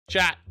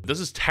Chat, this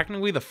is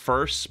technically the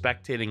first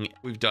spectating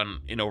we've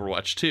done in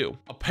Overwatch 2.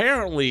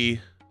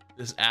 Apparently,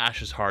 this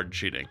Ashe is hard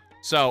cheating.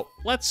 So,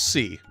 let's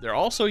see. They're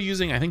also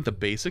using, I think, the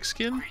basic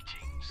skin.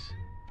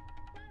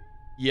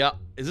 Yeah,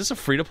 is this a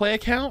free-to-play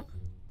account?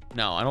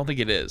 No, I don't think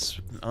it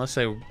is. Unless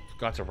they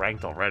got to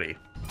ranked already.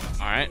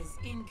 All right,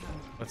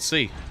 let's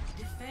see.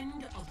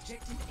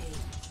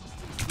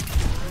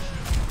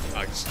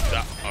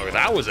 Oh,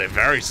 that was a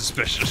very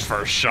suspicious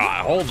first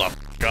shot. Hold the f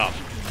up.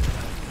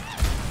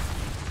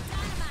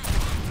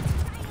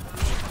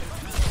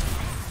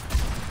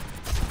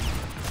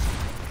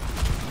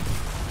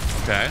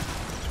 Okay.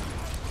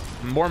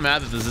 I'm more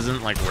mad that this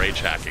isn't like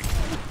rage hacking.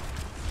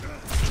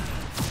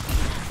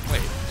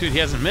 Wait, dude, he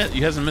hasn't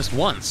missed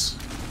once.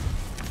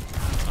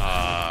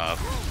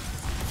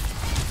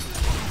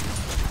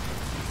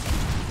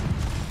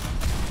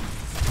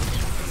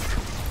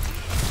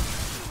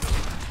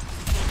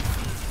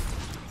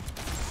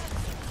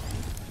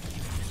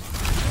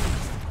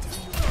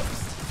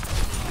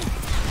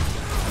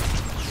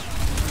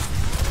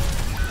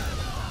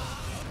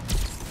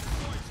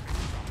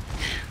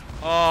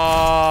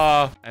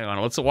 Hang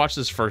on, let's watch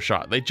this first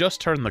shot. They just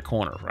turned the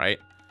corner, right?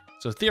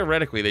 So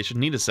theoretically, they should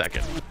need a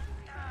second.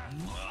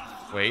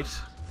 Wait.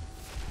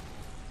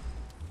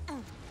 Oh,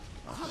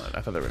 I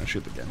thought they were gonna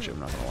shoot the Genji, I'm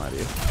not gonna lie to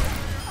you.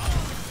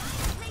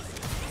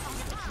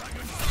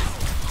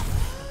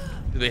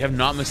 They have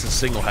not missed a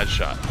single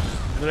headshot.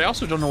 But I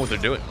also don't know what they're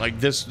doing. Like,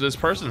 this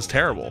person's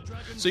terrible.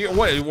 So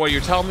what,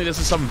 you're telling me this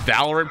is some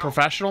Valorant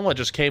professional that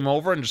just came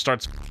over and just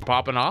starts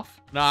popping off?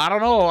 No, I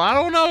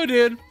don't know,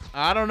 dude.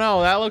 I don't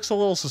know, that looks a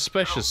little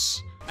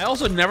suspicious. I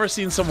also never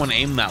seen someone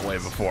aim that way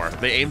before.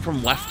 They aim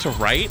from left to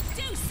right.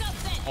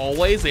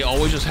 Always, they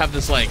always just have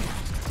this like,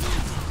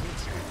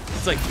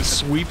 it's like the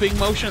sweeping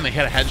motion. They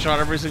hit a headshot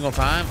every single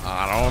time.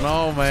 I don't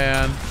know,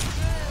 man.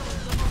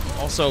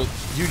 Also,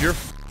 dude, you're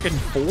fucking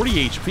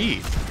 40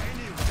 HP.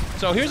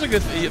 So here's a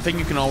good thing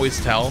you can always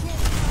tell.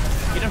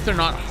 Even if they're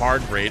not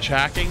hard rage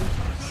hacking,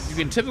 you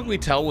can typically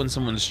tell when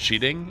someone's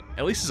cheating.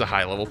 At least as a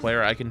high level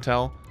player, I can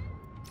tell.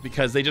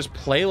 Because they just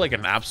play like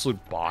an absolute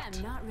bot.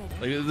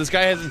 Like, this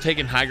guy hasn't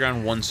taken high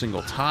ground one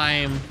single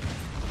time.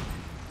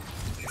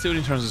 Let's see when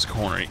he turns his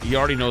corner. He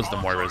already knows the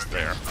Moira's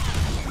there.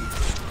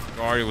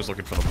 He already was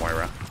looking for the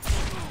Moira.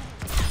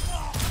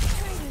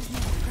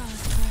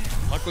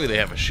 Luckily they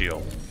have a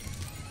shield.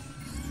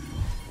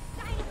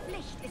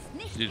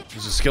 Dude,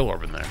 there's a skill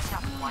orb in there.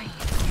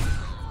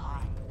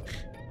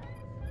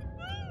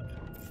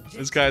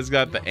 This guy's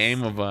got the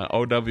aim of an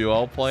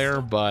OWL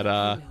player,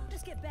 but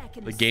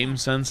the game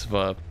sense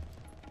of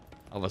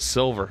a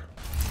silver.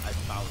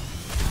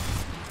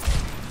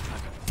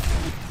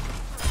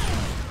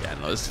 Yeah,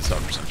 no, this is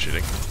 100%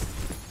 shooting.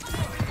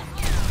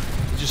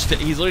 He's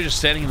literally just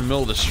standing in the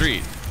middle of the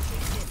street.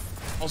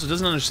 Also,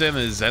 doesn't understand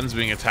that his Zen's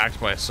being attacked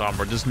by a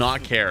Sombra. Does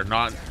not care.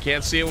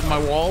 Can't see it with my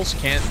walls.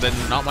 Then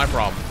not my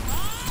problem.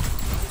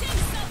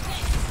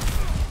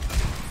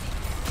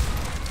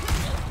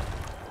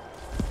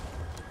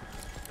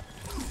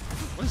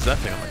 What is that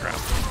thing on the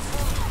ground?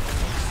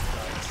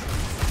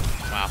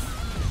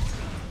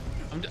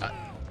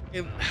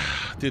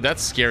 Dude,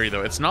 that's scary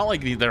though. It's not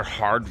like they're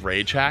hard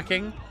rage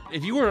hacking.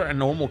 If you were a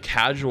normal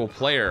casual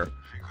player,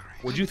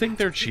 would you think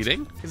they're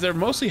cheating? Because they're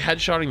mostly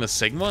headshotting the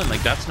Sigma, and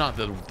like that's not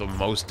the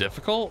most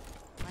difficult.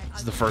 This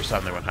is the first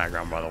time they went high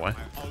ground, by the way.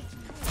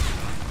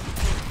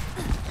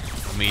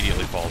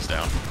 Immediately falls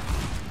down.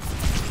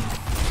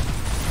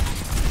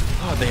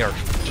 Oh, they are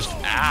just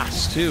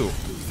ass too.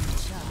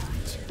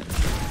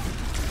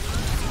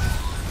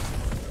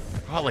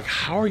 God, like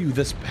how are you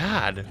this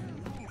bad?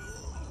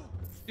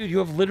 Dude, you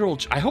have literal.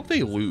 I hope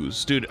they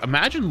lose, dude.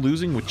 Imagine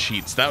losing with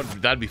cheats.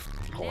 That'd be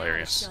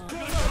hilarious.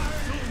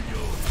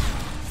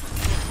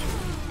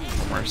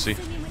 Oh, mercy.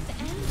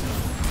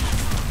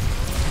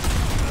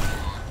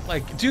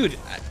 Like, dude,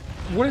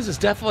 what is this?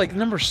 Death like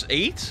number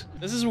 8?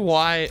 This is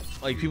why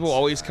like people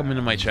always come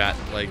into my chat,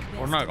 like,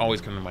 or not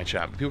always come into my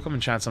chat, but people come in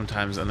chat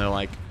sometimes and they're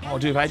like, "Oh,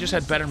 dude, if I just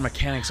had better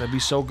mechanics, I'd be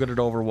so good at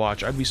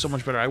Overwatch. I'd be so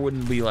much better. I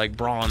wouldn't be like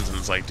bronze." And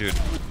it's like, dude.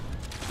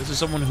 This is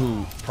someone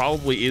who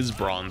probably is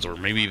bronze or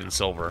maybe even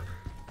silver,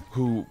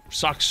 who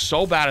sucks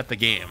so bad at the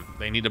game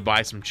they need to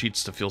buy some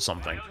cheats to feel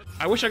something.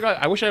 I wish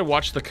I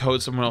watched the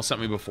code someone else sent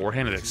me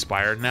beforehand. It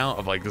expired now.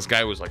 Of like this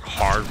guy was like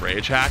hard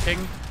rage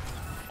hacking.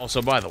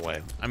 Also, by the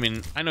way, I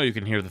mean I know you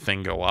can hear the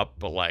thing go up,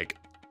 but like,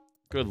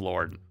 good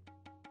lord.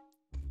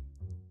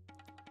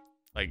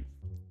 Like,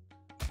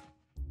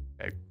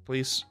 okay,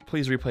 please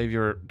replay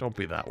viewer. Don't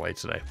be that way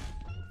today.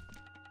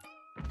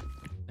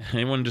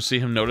 Anyone just see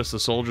him notice the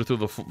soldier through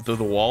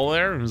the wall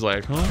there? And he's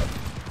like, huh?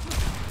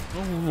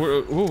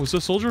 Oh, is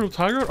this soldier a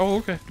tiger? Oh,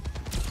 okay.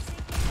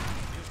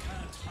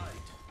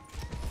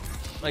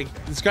 Like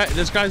this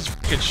guy's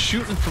freaking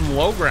shooting from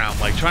low ground,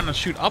 like trying to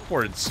shoot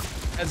upwards.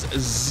 Has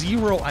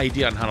zero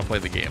idea on how to play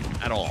the game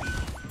at all.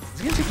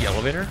 Is he gonna take the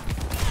elevator?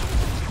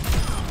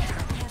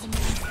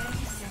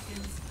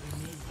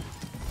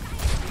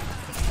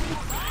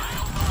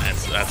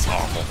 That's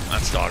awful.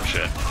 That's dog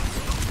shit.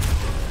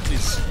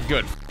 He's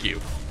good. F you.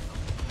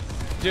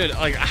 Dude,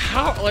 like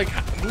how? Like,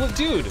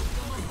 dude,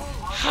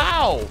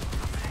 how?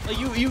 Like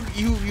you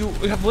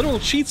have literal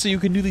cheats so you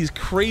can do these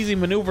crazy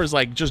maneuvers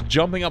like just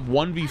jumping up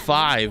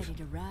 1v5.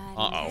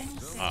 Uh-oh.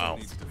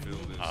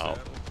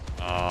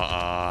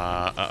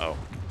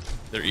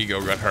 Their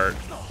ego got hurt.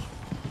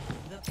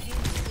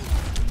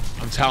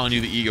 I'm telling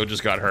you, the ego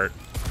just got hurt.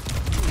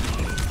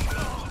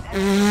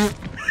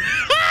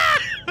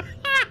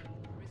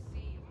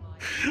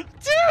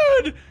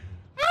 Dude!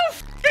 How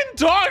fucking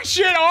dog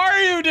shit are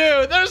you,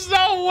 dude? There's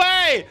no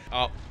way!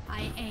 Oh.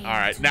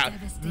 Alright,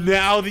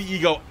 now the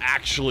ego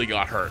actually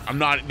got hurt.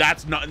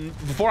 That's not,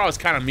 before I was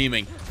kind of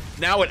memeing.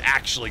 Now it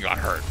actually got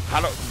hurt.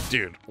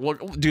 Dude,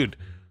 look, dude.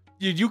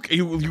 You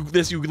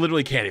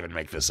literally can't even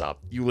make this up.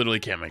 You literally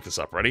can't make this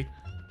up. Ready?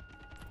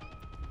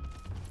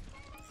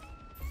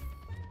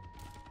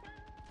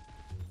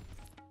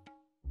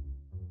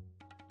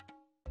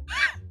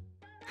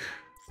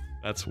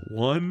 That's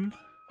 1,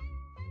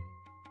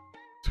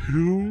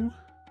 2,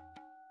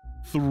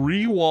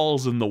 3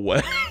 walls in the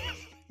way.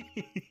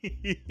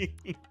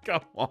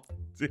 Come on,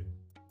 dude.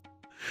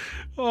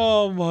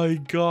 Oh my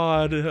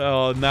god.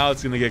 Oh, now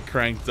it's gonna get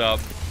cranked up.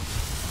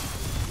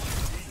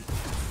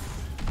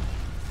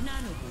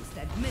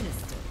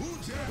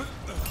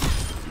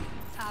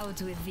 Out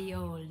with the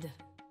old. This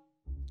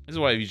is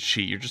why you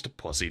cheat. You're just a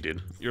pussy,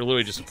 dude. You're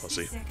literally just a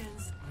pussy.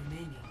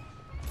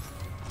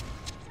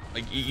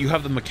 Like, you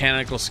have the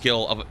mechanical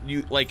skill of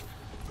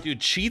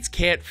dude, cheats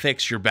can't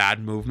fix your bad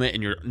movement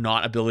and your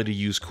not ability to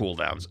use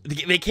cooldowns.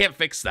 They can't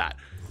fix that.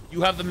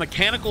 You have the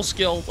mechanical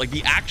skill, like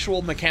the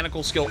actual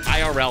mechanical skill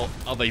IRL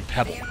of a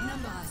pebble.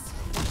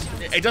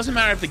 It doesn't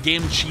matter if the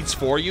game cheats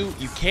for you.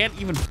 You can't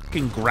even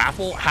fucking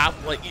grapple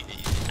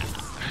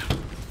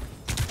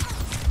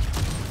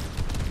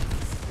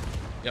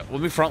yeah,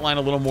 let me frontline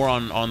a little more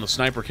on the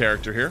sniper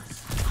character here.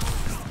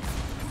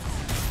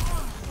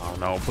 Oh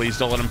no, please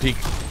don't let him peek.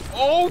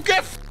 Oh,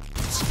 get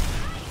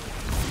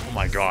oh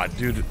my god,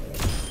 dude.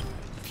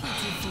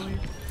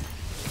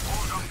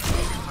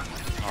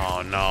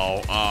 Oh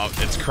no,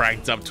 it's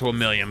cranked up to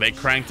 1,000,000. They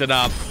cranked it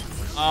up.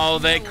 Oh,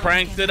 they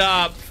cranked it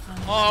up.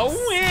 Oh,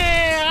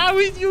 yeah, I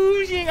was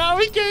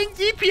getting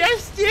DPS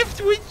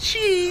stiffed with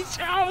cheese.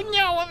 Oh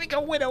no, let me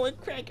go Widow and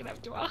crank it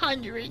up to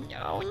 100.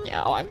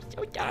 No, I'm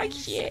so dog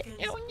shit.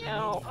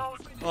 No.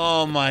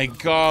 Oh my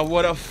god,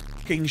 what a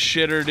fucking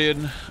shitter,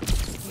 dude.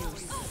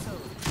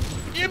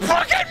 You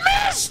fucking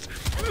missed!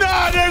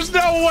 No, there's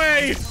no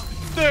way!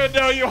 Dude,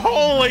 no, you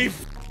holy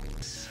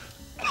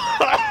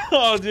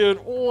oh, dude,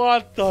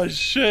 what the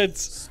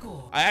shit?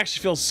 I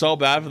actually feel so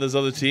bad for this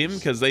other team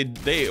because they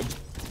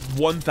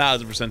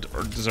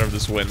 1000% deserve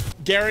this win.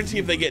 Guarantee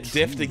if they get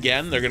diffed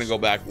again, they're gonna go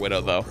back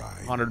Widow though.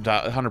 100%.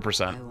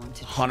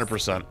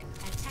 100%.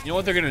 You know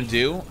what they're gonna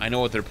do? I know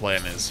what their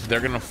plan is. They're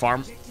gonna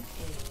farm.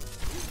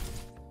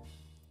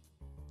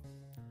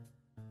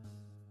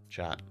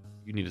 Chat,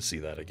 you need to see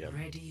that again.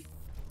 Ready.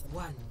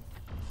 1.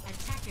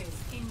 Attackers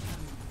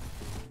incoming.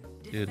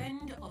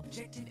 Defend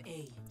objective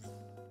A.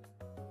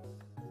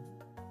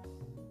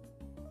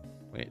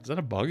 Wait, is that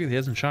a bug? He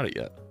hasn't shot it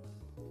yet.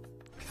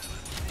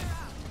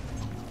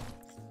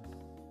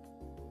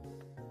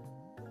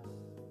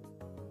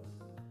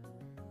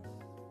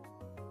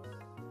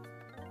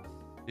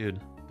 Dude,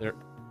 they're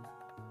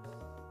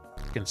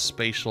fucking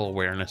spatial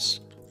awareness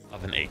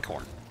of an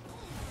acorn.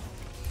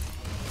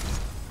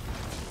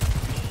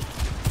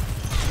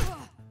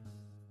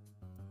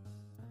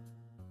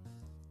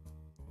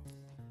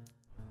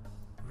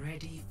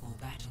 Ready for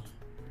battle.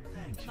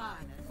 5,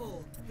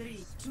 4,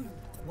 3, 2,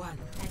 1.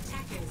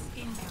 Attackers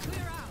incoming.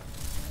 Clear out.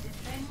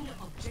 Defend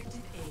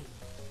objective A.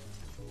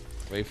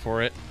 Wait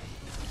for it.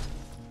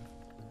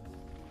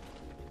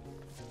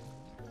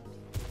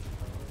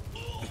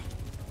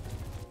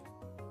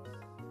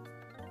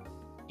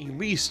 At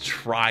least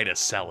try to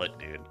sell it,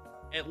 dude.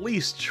 At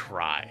least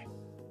try.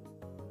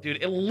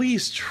 Dude, at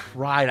least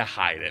try to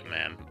hide it,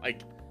 man.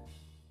 Like,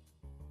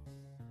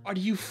 are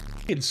you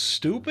fucking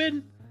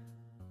stupid?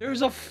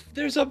 There's a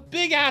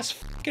big ass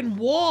fucking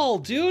wall,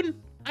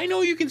 dude. I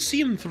know you can see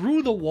him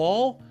through the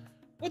wall,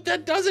 but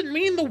that doesn't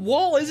mean the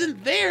wall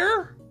isn't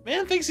there.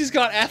 Man thinks he's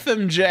got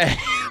FMJ.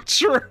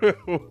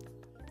 True.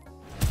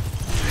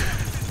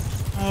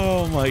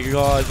 Oh my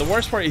god. The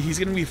worst part, he's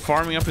gonna be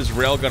farming up his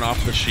railgun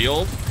off the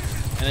shield,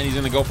 and then he's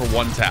gonna go for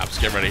 1 taps.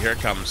 Get ready, here it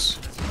comes.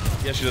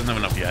 Yeah, she doesn't have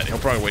enough yet. He'll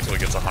probably wait till he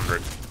gets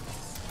 100.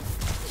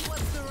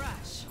 What's the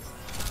rush?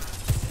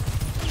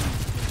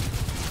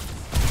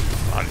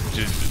 Oh,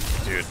 dude,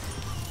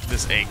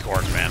 this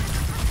acorn, man.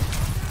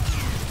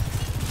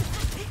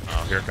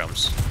 Oh, here it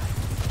comes.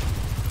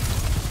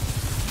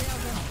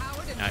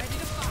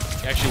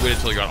 He actually waited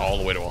until he got all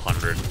the way to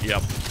 100.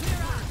 Yep.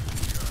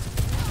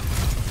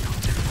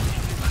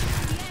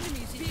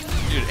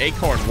 Dude,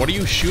 acorn, what are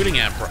you shooting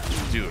at, bro?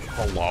 Dude,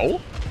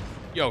 hello?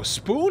 Yo,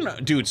 Spoon,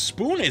 dude,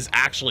 Spoon is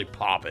actually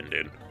popping,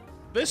 dude.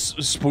 This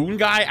Spoon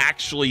guy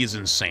actually is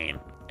insane.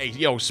 Hey,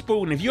 yo,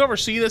 Spoon, if you ever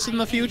see this in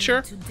the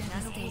future,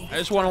 I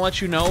just want to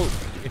let you know,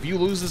 if you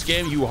lose this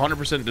game, you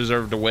 100%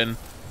 deserve to win.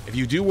 If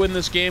you do win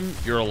this game,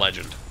 you're a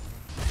legend.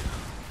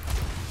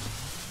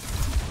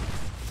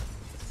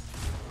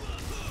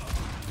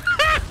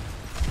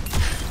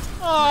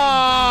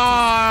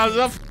 Ah,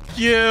 the f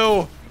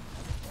you.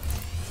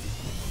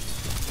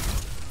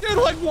 Dude,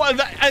 like what?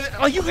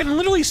 Like you can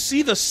literally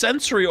see the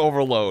sensory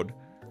overload.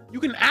 You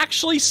can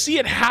actually see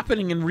it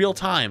happening in real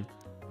time.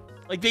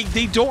 Like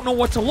they don't know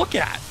what to look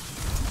at.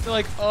 They're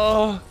like,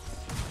 oh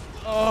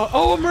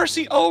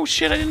mercy. Oh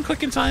shit, I didn't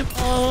click in time.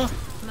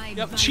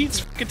 Yep,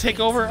 cheats can take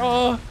over.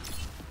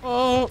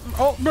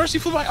 Oh, mercy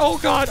flew by. Oh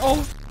god.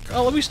 Oh,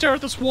 let me stare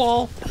at this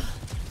wall.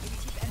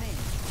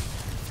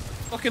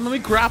 Fucking let me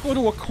grapple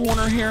to a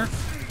corner here.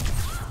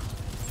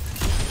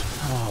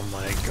 Oh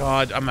my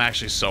god, I'm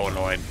actually so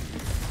annoyed.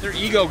 Their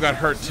ego got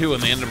hurt too,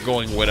 and they ended up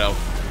going Widow.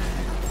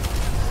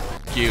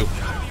 F you.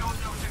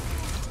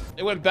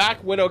 They went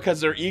back Widow because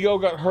their ego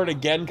got hurt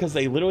again because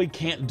they literally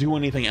can't do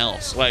anything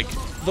else. Like,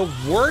 the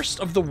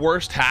worst of the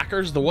worst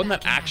hackers, the one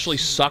that actually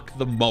suck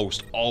the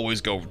most,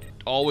 always go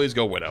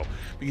Widow.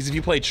 Because if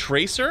you play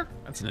Tracer,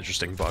 that's an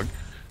interesting bug.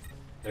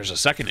 There's a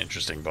second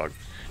interesting bug.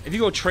 If you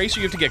go Tracer,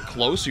 you have to get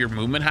close, so your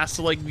movement has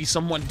to, like, be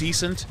somewhat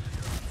decent.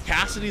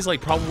 Cassidy's,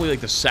 like, probably, like,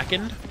 the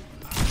second.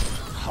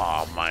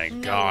 Oh my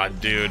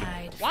god, dude.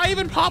 Why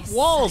even pop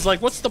walls?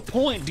 Like, what's the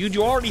point, dude?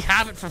 You already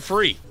have it for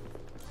free.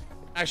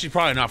 Actually,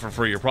 probably not for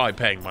free. You're probably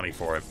paying money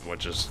for it,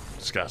 which is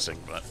disgusting,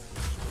 but...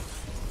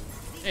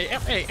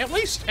 Hey, at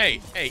least,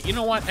 hey, you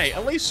know what? Hey,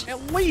 at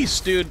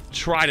least, dude,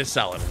 try to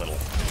sell it a little.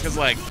 Because,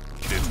 like,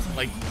 dude,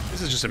 like,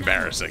 this is just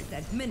embarrassing.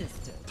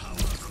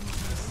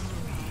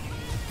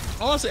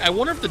 Honestly, I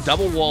wonder if the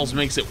double walls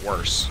makes it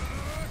worse.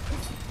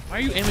 Why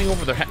are you aiming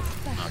over their head?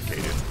 Okay,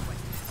 dude.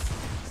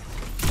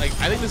 Like,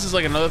 I think this is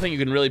like another thing you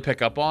can really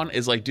pick up on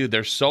is like, dude,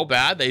 they're so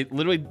bad. They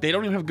don't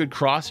even have good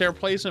crosshair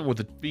placement with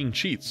it being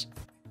cheats.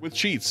 With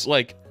cheats,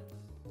 like,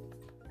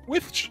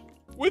 with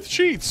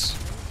cheats.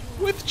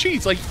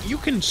 Like, you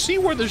can see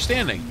where they're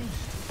standing.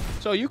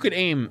 So you could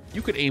aim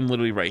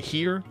literally right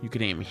here. You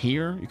could aim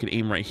here. You could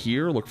aim right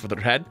here. Look for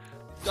their head.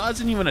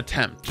 Doesn't even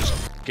attempt. Just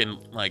fucking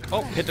like,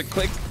 oh, hit the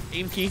click.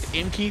 Aim key.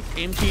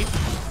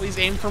 Please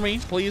aim for me.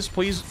 Please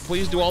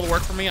do all the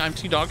work for me. I'm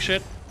too dog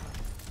shit.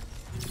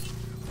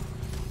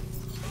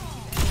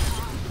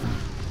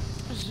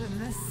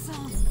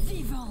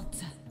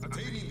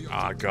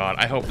 Oh god,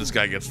 I hope this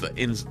guy gets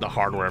the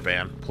hardware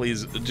ban.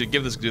 Please,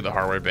 give this dude the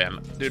hardware ban.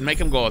 Dude, make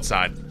him go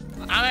outside.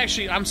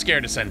 I'm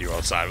scared to send you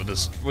outside with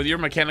this. With your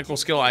mechanical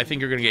skill, I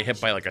think you're gonna get hit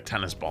by like a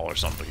tennis ball or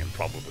something and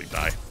probably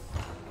die.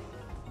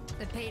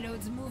 The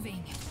payload's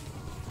moving.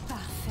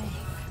 Parfait.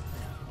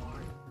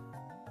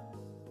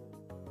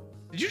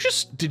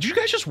 Did you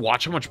guys just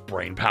watch how much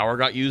brain power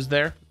got used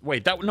there?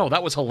 Wait, that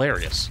was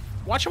hilarious.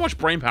 Watch how much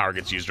brain power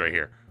gets used right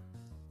here.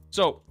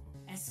 So,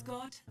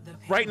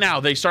 right now,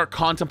 they start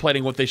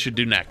contemplating what they should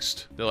do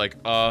next. They're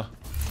like, back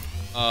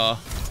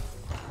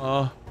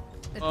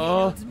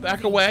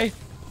away.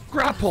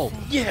 Grapple,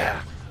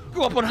 yeah.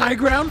 Go up on high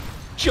ground,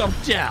 jump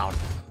down.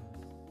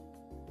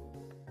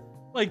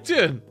 Like,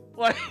 dude,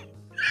 like...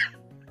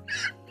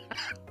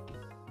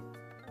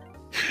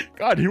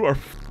 God, you are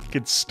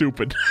fucking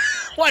stupid.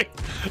 like,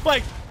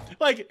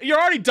 you're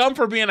already dumb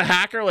for being a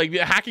hacker. Like,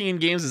 hacking in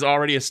games is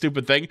already a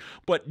stupid thing.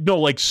 But, no,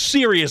 like,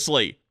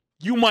 seriously,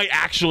 you might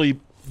actually...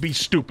 be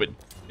stupid.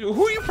 Dude,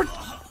 who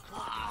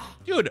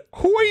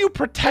are you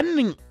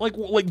pretending? Like,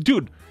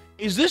 dude,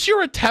 is this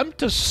your attempt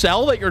to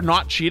sell that you're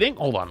not cheating?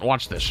 Hold on,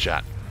 watch this,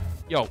 chat.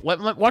 Yo,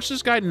 watch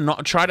this guy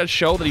not try to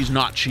show that he's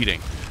not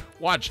cheating.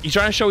 Watch, he's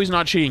trying to show he's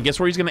not cheating. Guess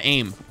where he's gonna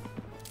aim?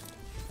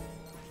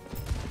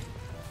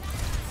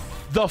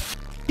 The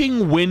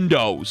fucking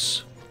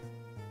windows.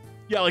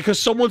 Yeah, like, cause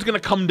someone's gonna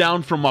come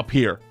down from up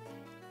here.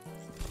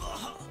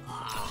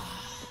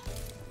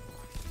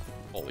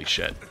 Holy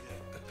shit.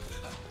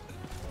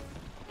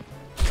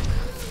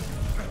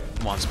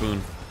 Come on,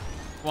 Spoon.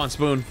 Come on,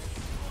 Spoon.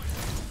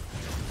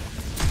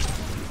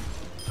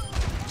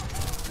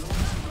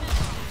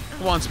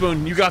 Come on,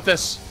 Spoon. You got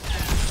this.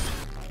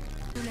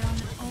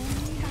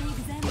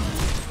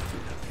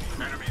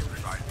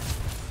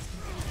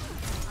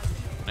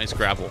 Nice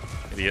grapple,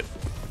 idiot.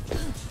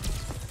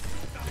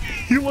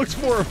 He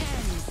looks more...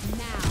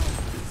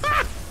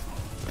 Ah!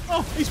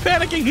 Oh, he's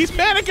panicking. He's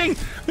panicking.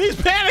 He's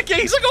panicking.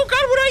 He's like, oh,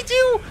 God, what did I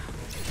do?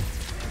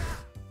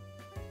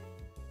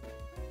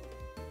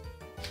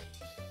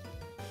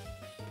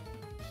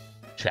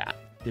 Chat,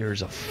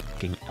 there's a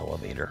fucking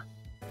elevator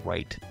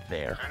right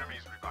there.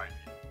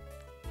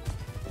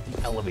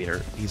 The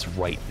elevator is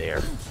right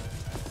there.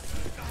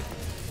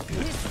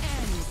 Dude.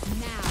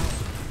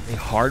 A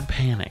hard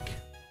panic.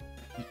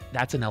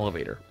 That's an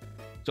elevator.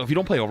 So if you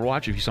don't play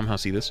Overwatch, if you somehow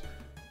see this,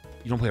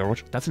 you don't play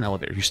Overwatch, that's an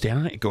elevator. You stand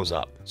on it, it goes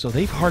up. So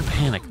they've hard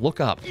panic.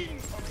 Look up.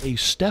 They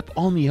step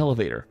on the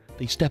elevator.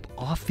 They step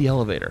off the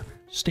elevator.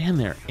 Stand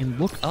there and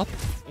look up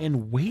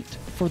and wait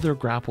for their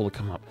grapple to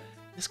come up.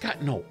 This guy,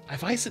 no,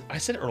 if I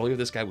said earlier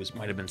this guy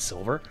might have been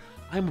silver,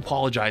 I'm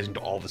apologizing to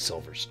all the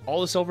silvers.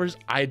 All the silvers,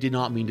 I did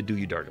not mean to do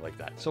you dirty like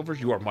that.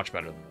 Silvers, you are much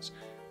better than this.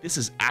 This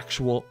is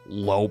actual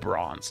low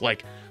bronze,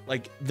 like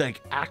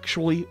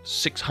actually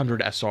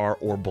 600 SR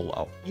or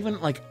below. Even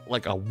like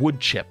a wood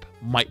chip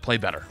might play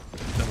better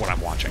than what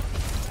I'm watching.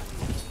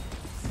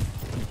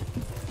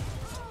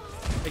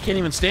 can't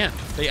even stand.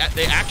 They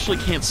actually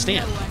can't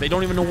stand. They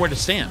don't even know where to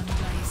stand.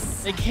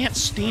 They can't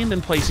stand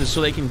in places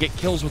so they can get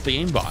kills with the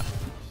aimbot.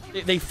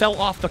 They fell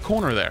off the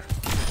corner there.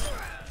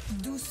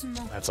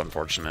 That's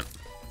unfortunate.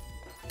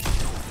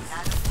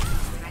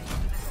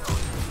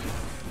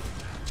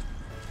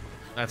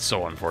 That's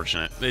so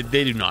unfortunate. They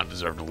do not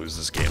deserve to lose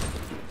this game.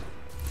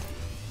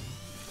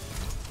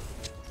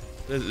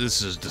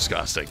 This is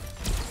disgusting.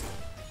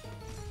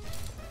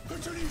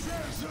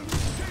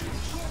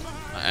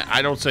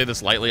 I don't say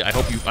this lightly. I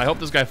hope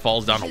this guy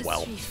falls down a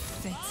well.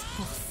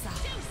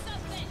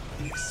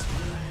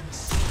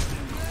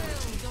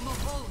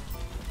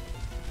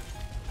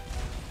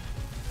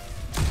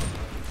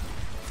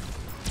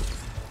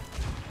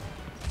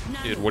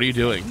 Dude, what are you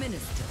doing?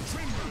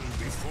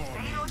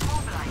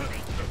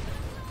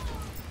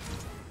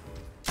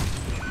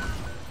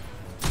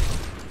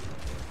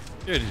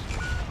 Dude,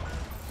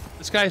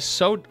 this guy's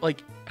so,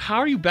 like, how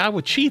are you bad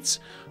with cheats?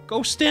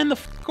 Go stand the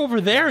fuck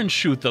over there and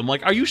shoot them.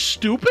 Like, are you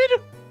stupid?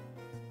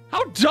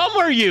 How dumb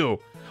are you?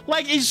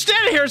 Like, he's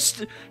standing here,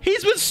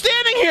 he's been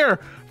standing here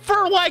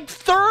for like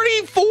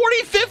 30, 40,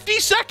 50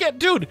 seconds.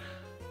 Dude,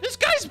 this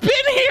guy's been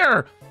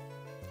here.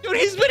 Dude,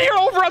 he's been here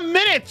over a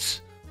minute.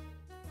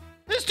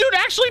 This dude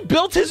actually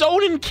built his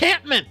own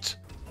encampment.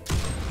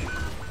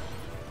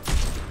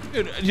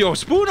 Dude, yo,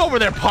 Spoon over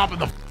there popping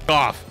the f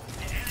off.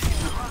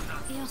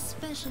 Your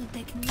special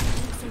technique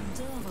is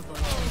adorable.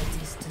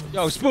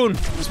 Yo, Spoon,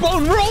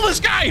 roll this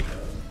guy.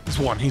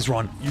 He's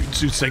run. You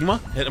do Sigma,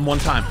 hit him one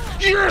time.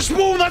 You're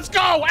Spoon, let's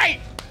go,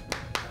 hey.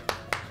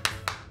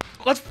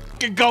 Let's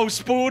fucking go,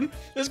 Spoon.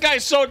 This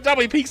guy's so dumb,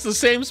 he peeks the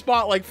same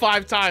spot like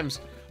 5 times.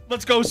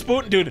 Let's go,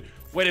 Spoon, dude.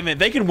 Wait a minute,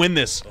 they can win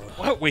this.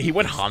 What? Wait, he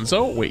went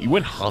Hanzo? Wait, you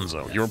went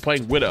Hanzo. You were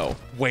playing Widow.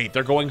 Wait,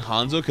 they're going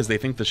Hanzo because they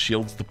think the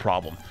shield's the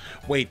problem.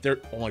 Wait,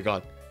 oh my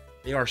god.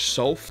 They are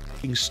so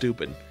fucking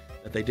stupid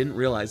that they didn't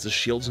realize the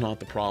shield's not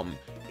the problem.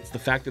 It's the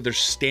fact that they're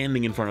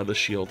standing in front of the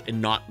shield and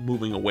not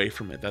moving away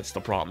from it. That's the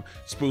problem.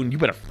 Spoon, you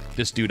better f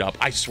this dude up.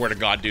 I swear to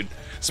god, dude.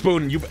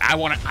 Spoon,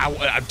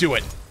 I do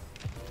it.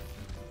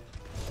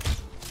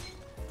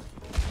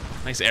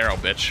 Nice arrow,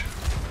 bitch.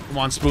 Come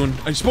on, Spoon.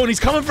 Spoon,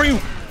 he's coming for you.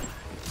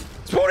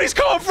 Spoon, he's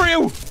coming for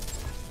you!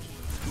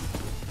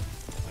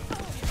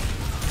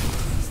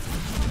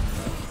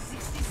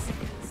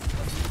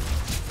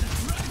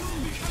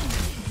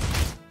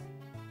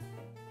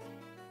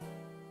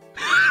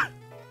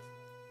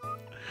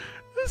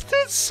 This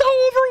dude's so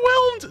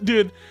overwhelmed!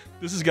 Dude,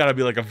 this has got to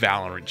be like a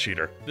Valorant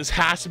cheater. This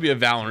has to be a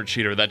Valorant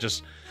cheater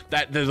there's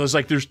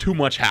too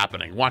much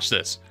happening. Watch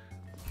this.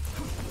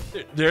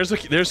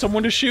 There's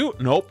someone to shoot?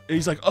 Nope. And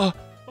he's like,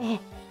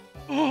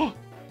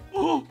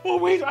 Oh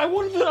wait, I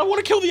want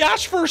to kill the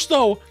Ash first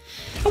though.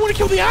 I want to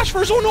kill the Ash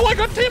first. Oh no, I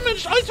got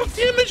damaged. I took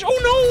damage. Oh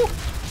no.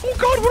 Oh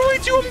god, what do I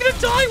do? I'm gonna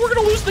die. We're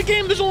gonna lose the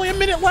game. There's only a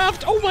minute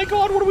left. Oh my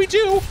god, what do we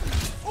do?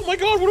 Oh my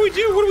god, what do we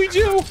do? What do we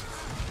do?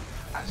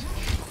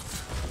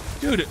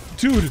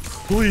 Dude,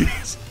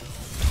 please.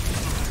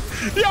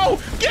 Yo,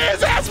 get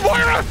his ass,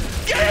 Moira!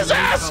 Get his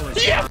ass!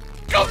 Yeah,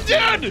 come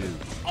dude!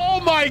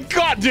 Oh my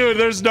god, dude,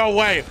 there's no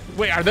way.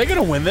 Wait, are they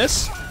gonna win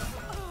this?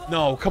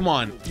 No, come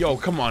on. Yo,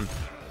 come on.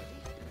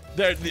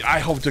 I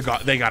hope to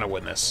god they gotta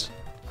win this.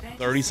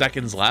 30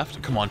 seconds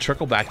left. Come on,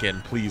 trickle back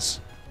in,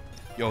 please.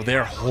 Yo,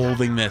 they're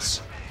holding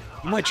this.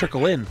 You might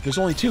trickle in. There's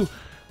only 2.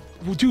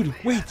 Well, dude,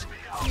 wait.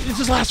 It's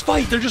his last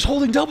fight. They're just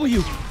holding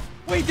W.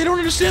 Wait, they don't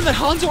understand that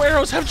Hanzo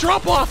arrows have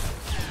drop off.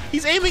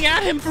 He's aiming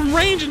at him from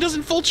range and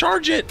doesn't full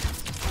charge it.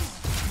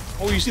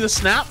 Oh, you see the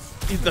snap?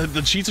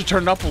 The cheats are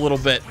turned up a little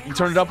bit. He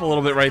turned it up a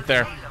little bit right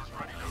there.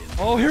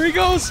 Oh, here he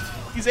goes.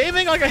 He's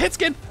aiming like a hit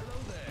skin.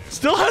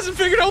 Still hasn't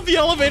figured out the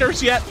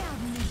elevators yet.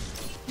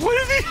 What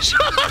are these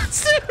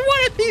shots, dude?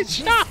 What are these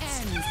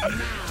shots?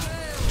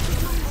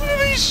 What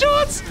are these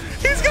shots?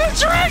 He's gonna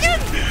drag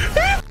it! He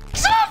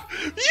f***s up!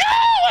 Yo,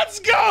 let's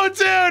go,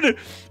 dude!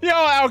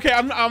 Yo, okay,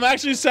 I'm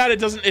actually sad it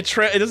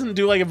doesn't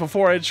do like it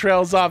before it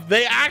trails off.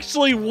 They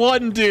actually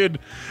won, dude.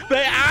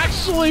 They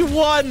actually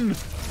won.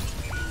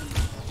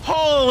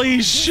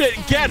 Holy shit,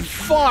 get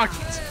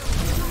fucked.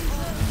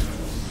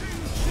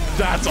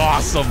 That's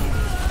awesome.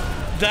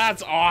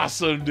 That's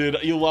awesome, dude.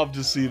 You love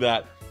to see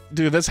that.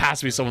 Dude, this has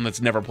to be someone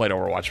that's never played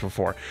Overwatch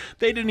before.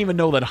 They didn't even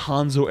know that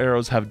Hanzo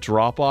arrows have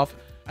drop off.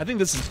 I think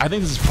this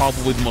is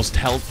probably the most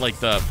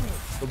the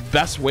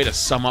best way to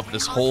sum up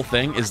this whole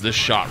thing is this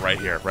shot right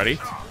here. Ready?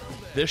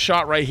 This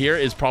shot right here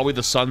is probably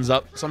the sums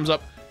up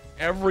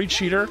every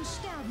cheater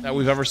that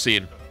we've ever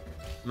seen.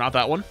 Not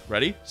that one.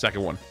 Ready?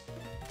 Second one.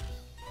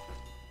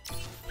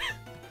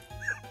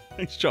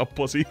 Nice job,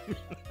 pussy.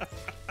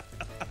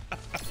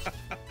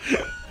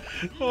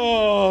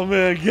 Oh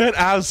man, get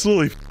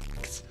absolutely f***ed.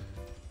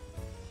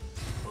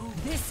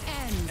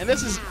 And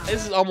this is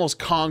almost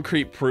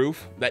concrete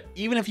proof that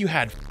even if you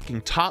had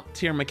fucking top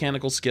tier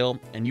mechanical skill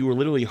and you were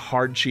literally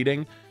hard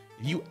cheating,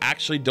 if you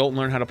actually don't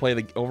learn how to play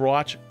the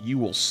Overwatch, you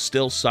will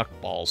still suck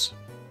balls.